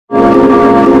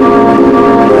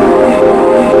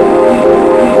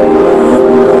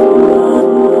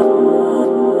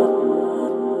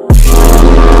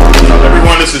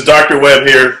Dr. Webb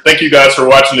here. Thank you guys for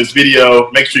watching this video.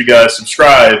 Make sure you guys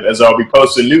subscribe, as I'll be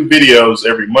posting new videos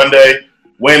every Monday,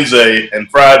 Wednesday,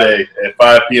 and Friday at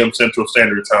 5 p.m. Central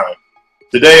Standard Time.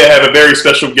 Today I have a very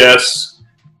special guest,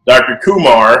 Dr.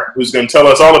 Kumar, who's going to tell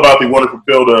us all about the wonderful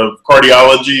field of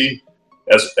cardiology,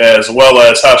 as well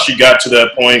as how she got to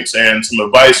that point and some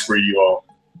advice for you all,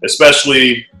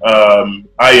 especially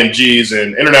IMGs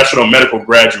and international medical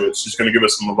graduates. She's going to give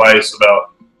us some advice about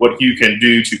what you can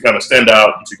do to kind of stand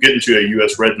out and to get into a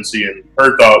U.S. residency, and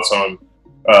her thoughts on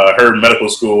her medical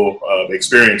school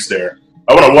experience there.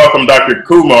 I want to welcome Dr.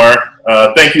 Kumar.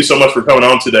 Thank you so much for coming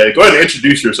on today. Go ahead and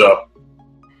introduce yourself.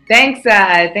 Thanks,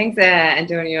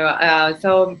 Antonio.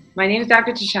 So my name is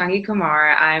Dr. Tishangi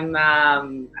Kumar. I'm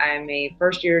a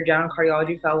first-year general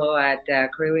cardiology fellow at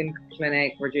Cardiology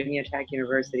Clinic, Virginia Tech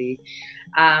University.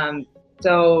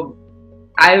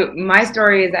 My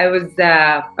story is I was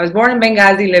born in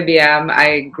Benghazi, Libya.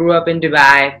 I grew up in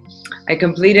Dubai. I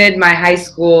completed my high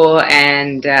school,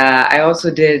 and I also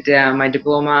did my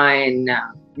diploma in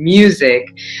music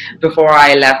before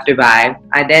I left Dubai.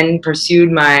 I then pursued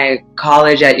my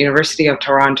college at University of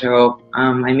Toronto.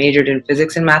 I majored in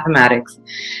physics and mathematics.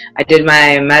 I did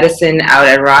my medicine out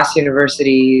at Ross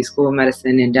University School of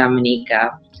Medicine in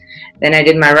Dominica. Then I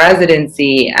did my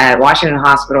residency at Washington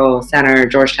Hospital Center,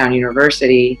 Georgetown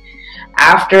University.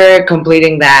 After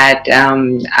completing that,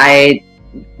 I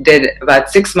did about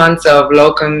 6 months of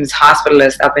locums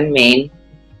hospitalist up in Maine.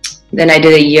 Then I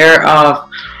did a year of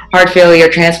heart failure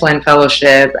transplant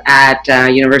fellowship at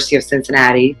University of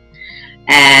Cincinnati,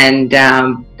 and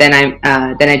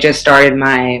then I just started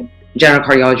my general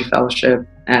cardiology fellowship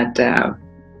at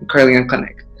Cardiology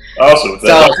Clinic. Awesome.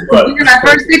 So these are my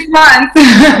first 6 months.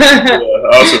 Yeah,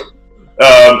 awesome.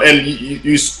 And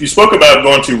you spoke about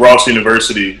going to Ross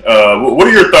University. What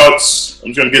are your thoughts? I'm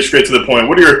just going to get straight to the point.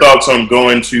 What are your thoughts on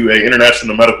going to an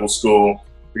international medical school?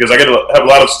 Because I have a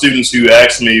lot of students who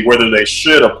ask me whether they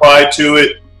should apply to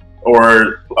it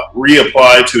or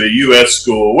reapply to a U.S.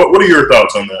 school. What are your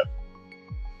thoughts on that?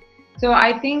 So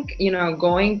I think,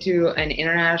 going to an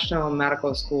international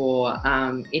medical school,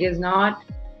 it is not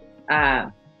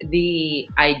the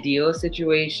ideal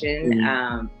situation,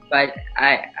 but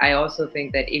I also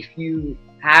think that if you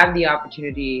have the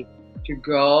opportunity to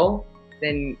go,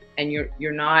 then and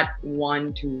you're not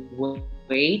one to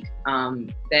wait,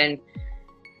 then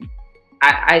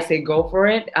I say go for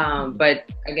it. But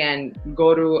again,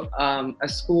 go to a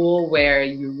school where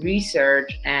you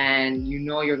research and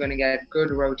you're going to get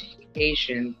good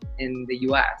rotation in the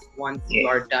U.S. once you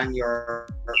are done your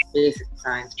basic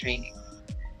science training.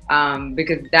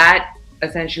 Because that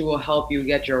essentially will help you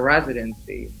get your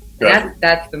residency. Gotcha.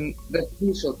 That's the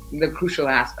crucial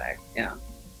aspect. Yeah.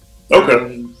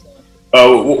 Okay.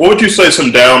 What would you say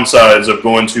some downsides of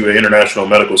going to an international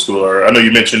medical school are? I know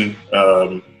you mentioned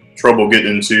trouble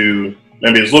getting into,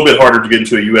 maybe it's a little bit harder to get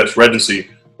into a U.S. residency,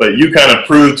 but you kind of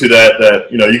proved to that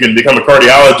you can become a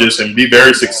cardiologist and be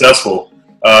very successful.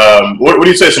 What do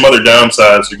you say some other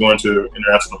downsides to going to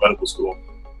international medical school?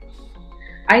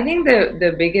 I think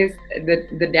the biggest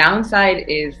the downside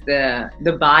is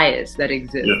the bias that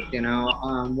exists.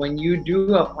 Yeah. When you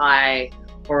do apply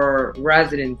for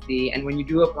residency and when you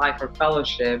do apply for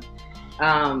fellowship,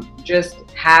 just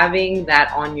having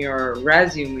that on your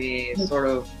resume sort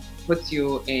of puts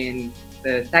you in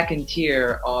the second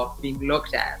tier of being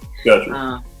looked at.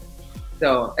 Gotcha.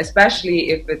 So especially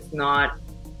if it's not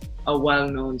a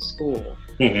well-known school.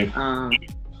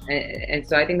 And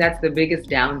so I think that's the biggest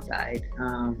downside,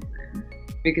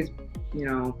 because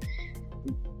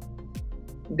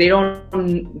they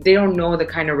don't know the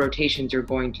kind of rotations you're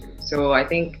going to. So I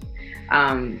think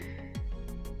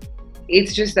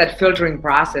it's just that filtering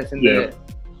process, and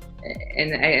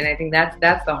and I think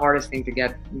that's the hardest thing to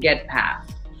get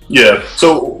past. Yeah.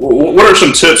 So what are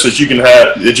some tips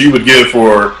that you would give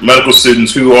for medical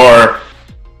students who are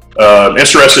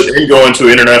interested in going to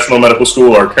international medical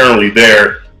school or currently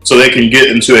there, so they can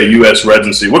get into a U.S.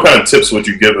 residency? What kind of tips would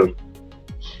you give them?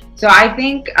 So I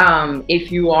think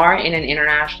if you are in an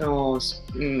international,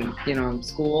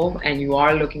 school and you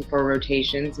are looking for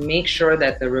rotations, make sure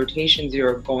that the rotations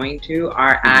you're going to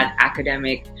are at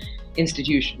academic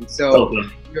institutions. So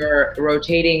you're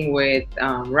rotating with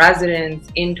residents,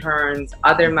 interns,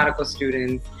 other medical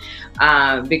students,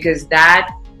 because that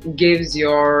gives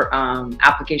your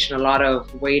application a lot of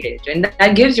weightage, and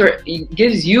that gives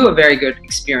you a very good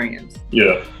experience.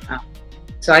 Yeah.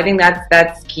 So I think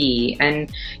that's key,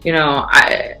 and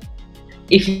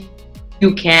if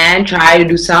you can try to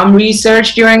do some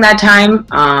research during that time,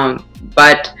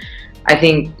 but I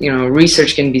think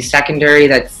research can be secondary.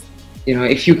 That's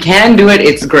if you can do it,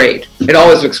 it's great. It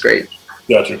always looks great.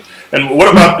 Gotcha. And what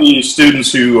about the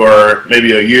students who are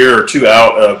maybe a year or two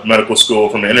out of medical school,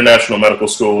 from an international medical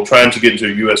school, trying to get into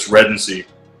a U.S. residency?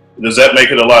 Does that make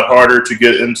it a lot harder to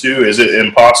get into? Is it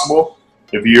impossible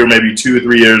if you're maybe 2 or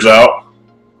 3 years out?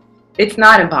 It's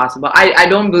not impossible. I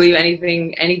don't believe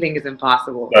anything is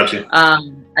impossible. Gotcha.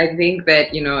 I think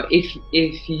that, you know,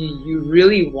 if you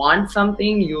really want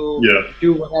something, you'll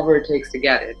do whatever it takes to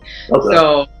get it. Okay.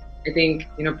 So I think,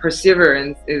 you know,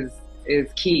 perseverance is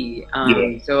key.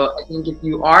 So I think if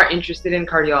you are interested in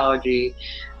cardiology,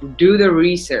 do the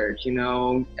research, you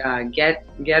know, get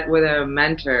with a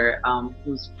mentor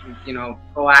who's, you know,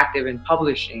 proactive in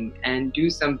publishing, and do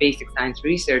some basic science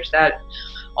research. That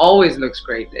always looks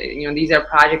great. You know, these are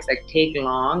projects that take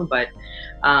long, but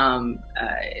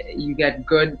you get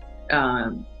good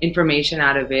information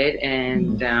out of it,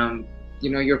 and you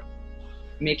know, you're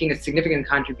making a significant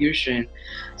contribution.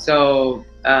 So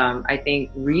I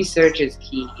think research is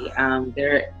key.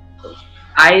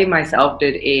 I myself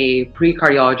did a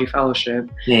pre-cardiology fellowship,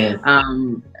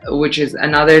 which is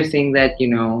another thing that, you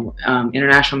know,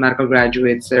 international medical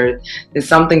graduates, there's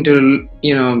something to,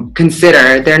 you know,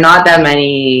 consider. There are not that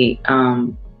many,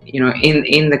 you know,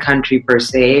 in the country per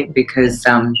se, because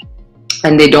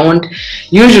and they don't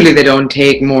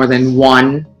take more than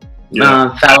one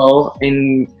fellow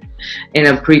in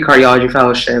a pre-cardiology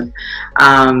fellowship.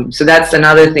 So that's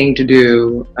another thing to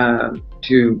do,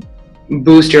 to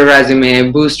boost your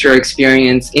resume, boost your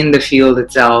experience in the field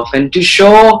itself, and to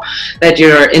show that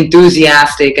you're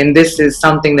enthusiastic and this is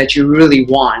something that you really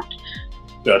want.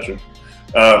 Gotcha.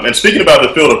 And speaking about the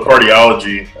field of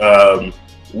cardiology,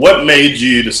 what made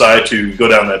you decide to go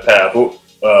down that path?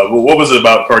 What was it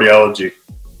about cardiology?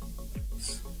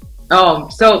 Oh,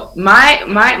 so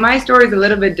my story is a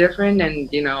little bit different,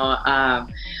 and you know,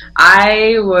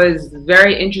 I was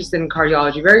very interested in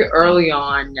cardiology very early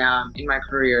on in my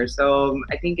career. So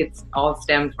I think it's all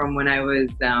stemmed from when I was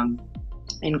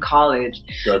in college.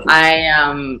 Gotcha.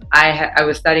 I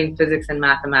was studying physics and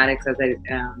mathematics, as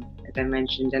I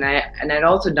mentioned, and I'd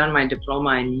also done my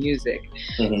diploma in music.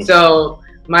 So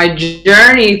my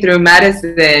journey through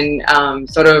medicine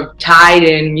sort of tied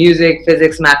in music,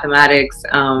 physics, mathematics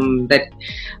that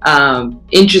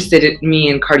interested me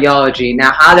in cardiology.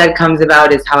 Now, how that comes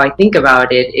about is how I think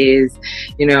about it is,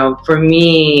 you know, for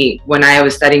me, when I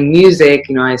was studying music,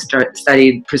 you know, I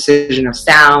studied precision of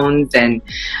sounds, and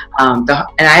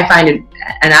I find it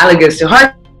analogous to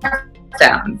heart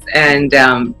sounds, and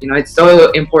you know, it's so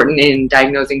important in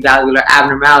diagnosing valvular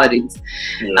abnormalities.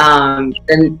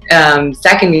 And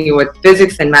secondly, with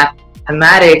physics and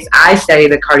mathematics, I study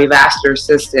the cardiovascular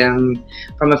system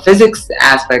from a physics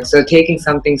aspect. So taking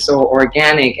something so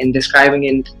organic and describing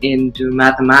it into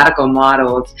mathematical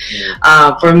models.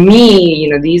 For me, you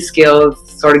know, these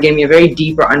skills sort of gave me a very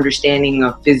deeper understanding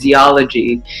of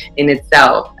physiology in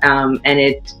itself, and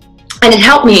it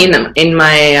helped me in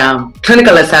my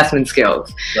clinical assessment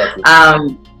skills.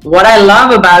 What I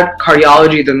love about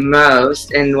cardiology the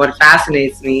most, and what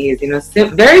fascinates me, is, you know,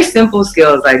 very simple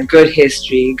skills like good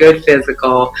history, good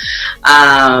physical,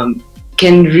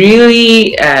 can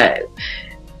really,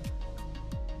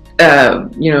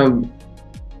 you know,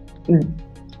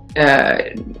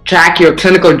 track your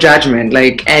clinical judgment,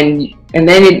 like, and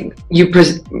then you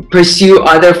pursue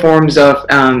other forms of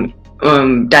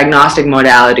diagnostic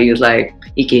modalities like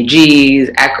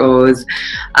EKGs, echoes.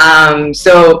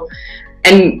 So,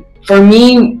 and for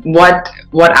me, what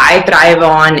I thrive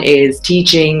on is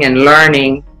teaching and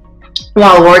learning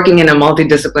while working in a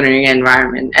multidisciplinary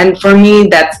environment. And for me,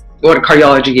 that's what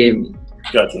cardiology gave me.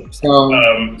 Gotcha.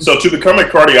 So to become a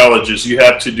cardiologist, you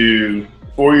have to do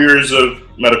 4 years of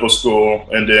medical school,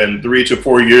 and then 3 to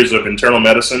 4 years of internal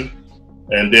medicine,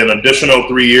 and then additional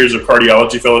 3 years of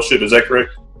cardiology fellowship. Is that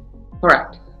correct?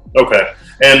 Correct. Okay.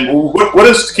 And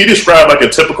can you describe like a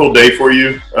typical day for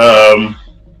you?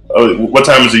 What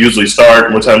time does it usually start,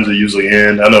 and what time does it usually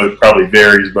end? I know it probably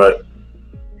varies, but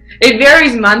it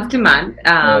varies month to month.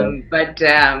 But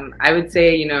I would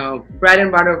say, you know, bread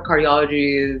and butter of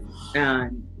cardiology is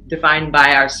defined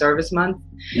by our service months.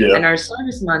 And our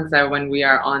service months are when we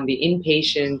are on the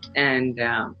inpatient and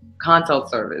consult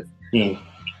service.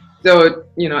 So,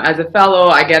 you know, as a fellow,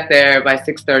 I get there by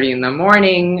 6:30 in the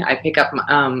morning. I pick up,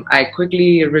 I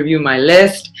quickly review my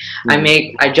list.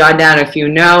 I jot down a few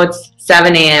notes.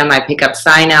 7 a.m. I pick up,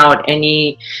 sign out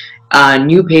any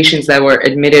new patients that were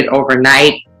admitted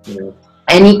overnight.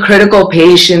 Any critical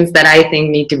patients that I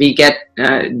think need to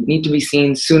be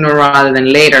seen sooner rather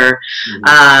than later.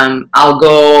 I'll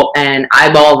go and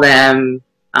eyeball them,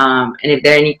 And if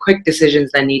there are any quick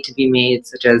decisions that need to be made,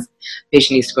 such as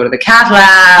patient needs to go to the cath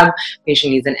lab,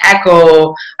 patient needs an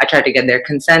echo, I try to get their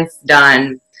consents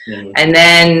done. And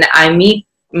then I meet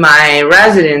my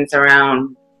residents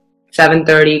around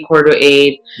 7:30,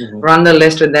 7:45, run the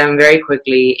list with them very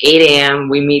quickly. 8 a.m.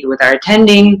 we meet with our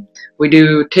attending. We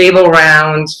do table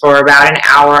rounds for about an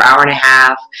hour, hour and a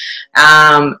half.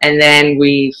 And then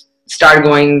we start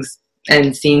going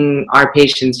and seeing our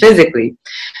patients physically.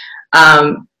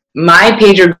 My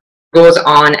pager goes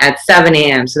on at 7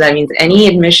 a.m. So that means any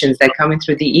admissions that come in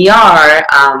through the ER,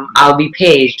 I'll be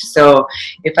paged. So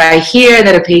if I hear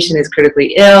that a patient is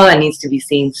critically ill and needs to be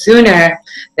seen sooner,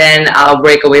 then I'll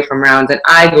break away from rounds and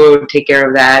I go take care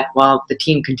of that while the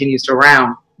team continues to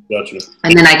round. Gotcha.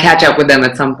 And then I catch up with them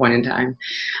at some point in time.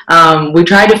 We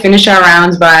try to finish our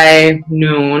rounds by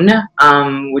noon.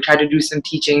 We try to do some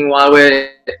teaching while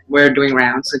we're doing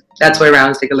rounds. So that's why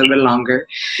rounds take a little bit longer.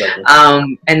 Gotcha.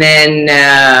 And then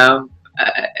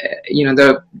you know,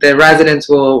 the residents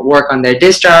will work on their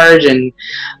discharge and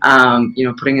you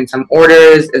know, putting in some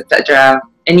orders, etc.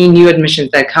 Any new admissions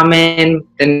that come in,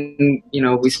 then, you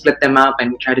know, we split them up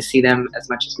and we try to see them as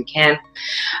much as we can.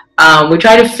 We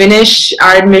try to finish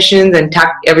our admissions and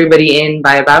tuck everybody in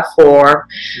by about 4.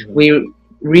 We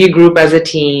regroup as a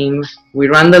team. We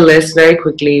run the list very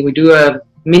quickly. We do a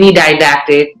mini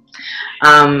didactic.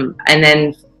 And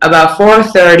then about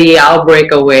 4:30, I'll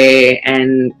break away,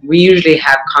 and we usually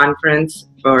have conference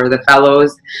for the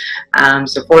fellows.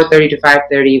 So 4:30 to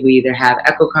 5:30, we either have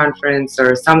echo conference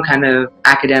or some kind of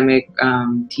academic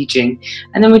teaching,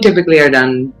 and then we typically are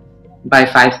done by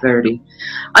 5:30,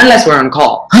 unless we're on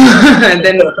call. And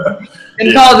then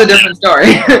call is a different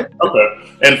story. Okay.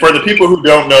 And for the people who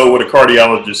don't know what a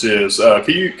cardiologist is,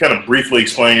 can you kind of briefly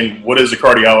explain what is a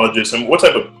cardiologist and what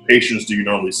type of patients do you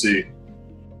normally see?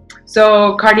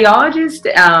 So cardiologist,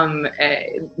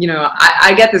 you know,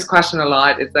 I get this question a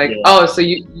lot. It's like, oh, so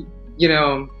you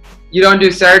know, you don't do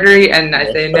surgery? And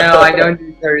I say, no, I don't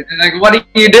do surgery. They're like, what do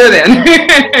you do then?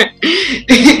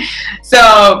 So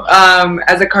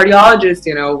as a cardiologist,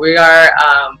 you know, we are,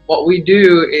 what we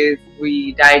do is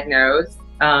we diagnose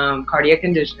cardiac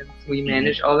conditions. We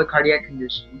manage all the cardiac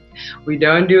conditions. We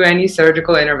don't do any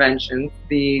surgical interventions.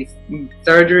 The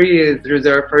surgery is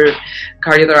reserved for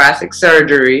cardiothoracic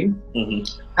surgery.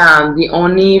 The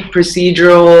only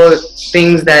procedural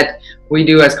things that we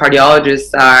do as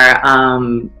cardiologists are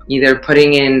either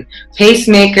putting in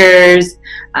pacemakers,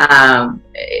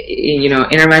 you know,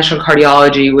 interventional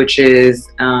cardiology, which is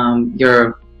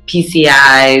your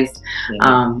PCIs,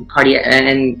 cardiac,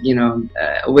 and you know,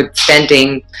 with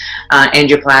stenting,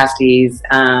 angioplasties,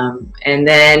 and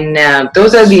then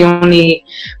those are the only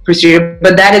procedure.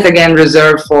 But that is again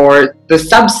reserved for the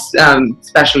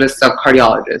specialists of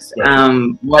cardiologists.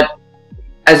 What,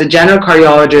 as a general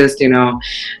cardiologist, you know,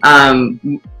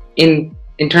 in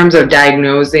terms of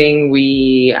diagnosing,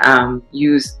 we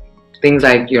use things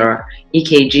like your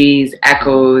EKGs,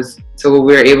 echoes. So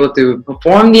we're able to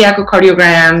perform the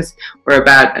echocardiograms. We're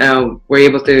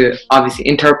able to obviously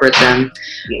interpret them.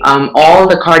 All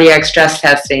the cardiac stress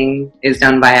testing is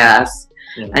done by us,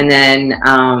 and then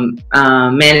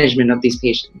management of these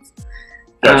patients.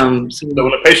 Gotcha. So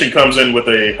when a patient comes in with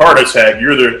a heart attack,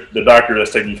 you're the doctor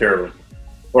that's taking care of them,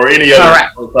 or any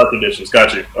other heart conditions.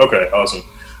 Gotcha. Okay, awesome.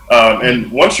 And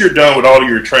once you're done with all of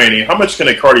your training, how much can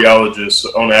a cardiologist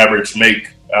on average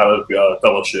make out of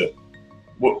fellowship?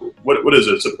 What is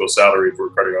a typical salary for a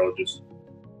cardiologist?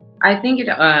 I think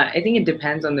it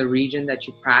depends on the region that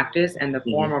you practice and the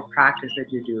form of practice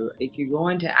that you do. If you go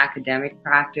into academic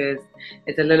practice,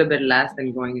 it's a little bit less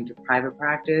than going into private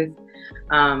practice.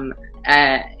 In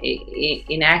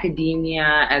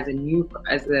academia, as a new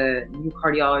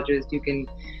cardiologist, you can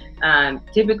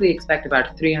typically expect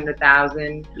about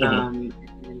 300,000.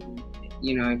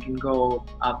 You know, it can go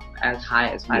up as high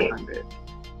as 500.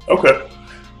 Okay.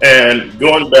 And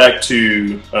going back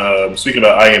to speaking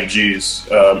about IMGs,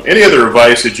 any other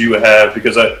advice that you would have?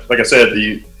 Because like I said,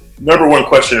 the number one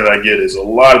question that I get is a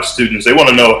lot of students, they want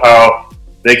to know how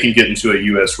they can get into a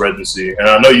U.S. residency. And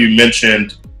I know you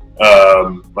mentioned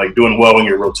like doing well in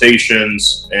your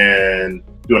rotations and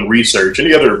doing research.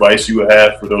 Any other advice you would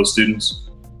have for those students?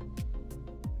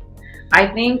 I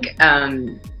think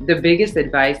the biggest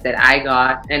advice that I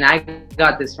got, and I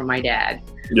got this from my dad,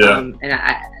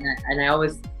 and I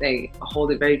always say,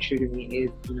 hold it very true to me,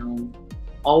 is, you know,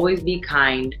 always be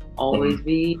kind, always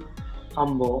be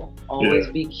humble, always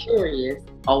be curious,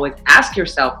 always ask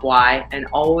yourself why, and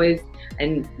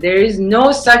there is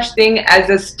no such thing as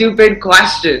a stupid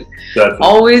question.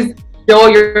 Always show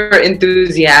your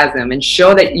enthusiasm and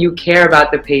show that you care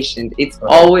about the patient. It's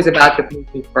always about the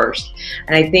patient first.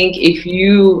 And I think if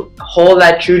you hold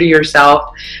that true to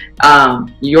yourself,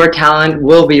 your talent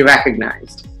will be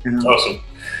recognized. You know? Awesome.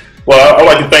 Well, I'd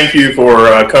like to thank you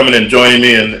for coming and joining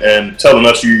me and telling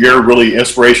us your really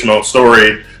inspirational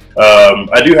story.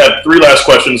 I do have 3 last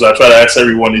questions. I try to ask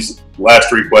everyone these last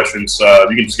 3 questions.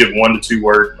 You can just give 1 to 2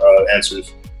 word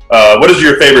answers. What is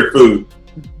your favorite food?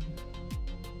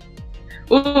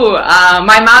 Ooh,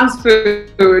 my mom's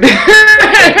food.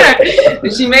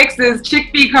 She makes this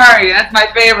chickpea curry. That's my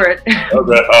favorite.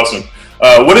 Okay, awesome.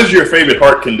 What is your favorite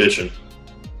heart condition?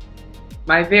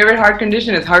 My favorite heart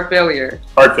condition is heart failure.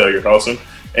 Heart failure, awesome.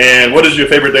 And what is your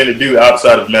favorite thing to do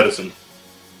outside of medicine?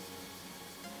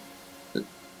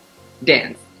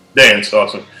 Dance. Dance,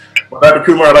 awesome. Well, Dr.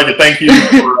 Kumar, I'd like to thank you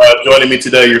for joining me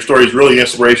today. Your story is really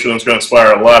inspirational. It's going to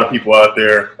inspire a lot of people out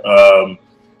there. I'd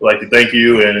like to thank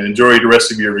you and enjoy the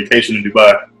rest of your vacation in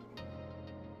Dubai.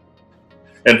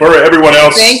 And for everyone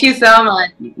else, thank you so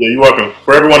much. Yeah, you're welcome.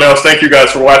 For everyone else, thank you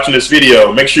guys for watching this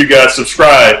video. Make sure you guys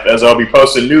subscribe, as I'll be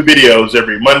posting new videos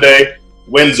every Monday,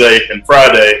 Wednesday, and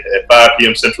Friday at 5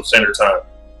 p.m. Central Standard Time.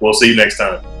 We'll see you next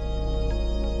time.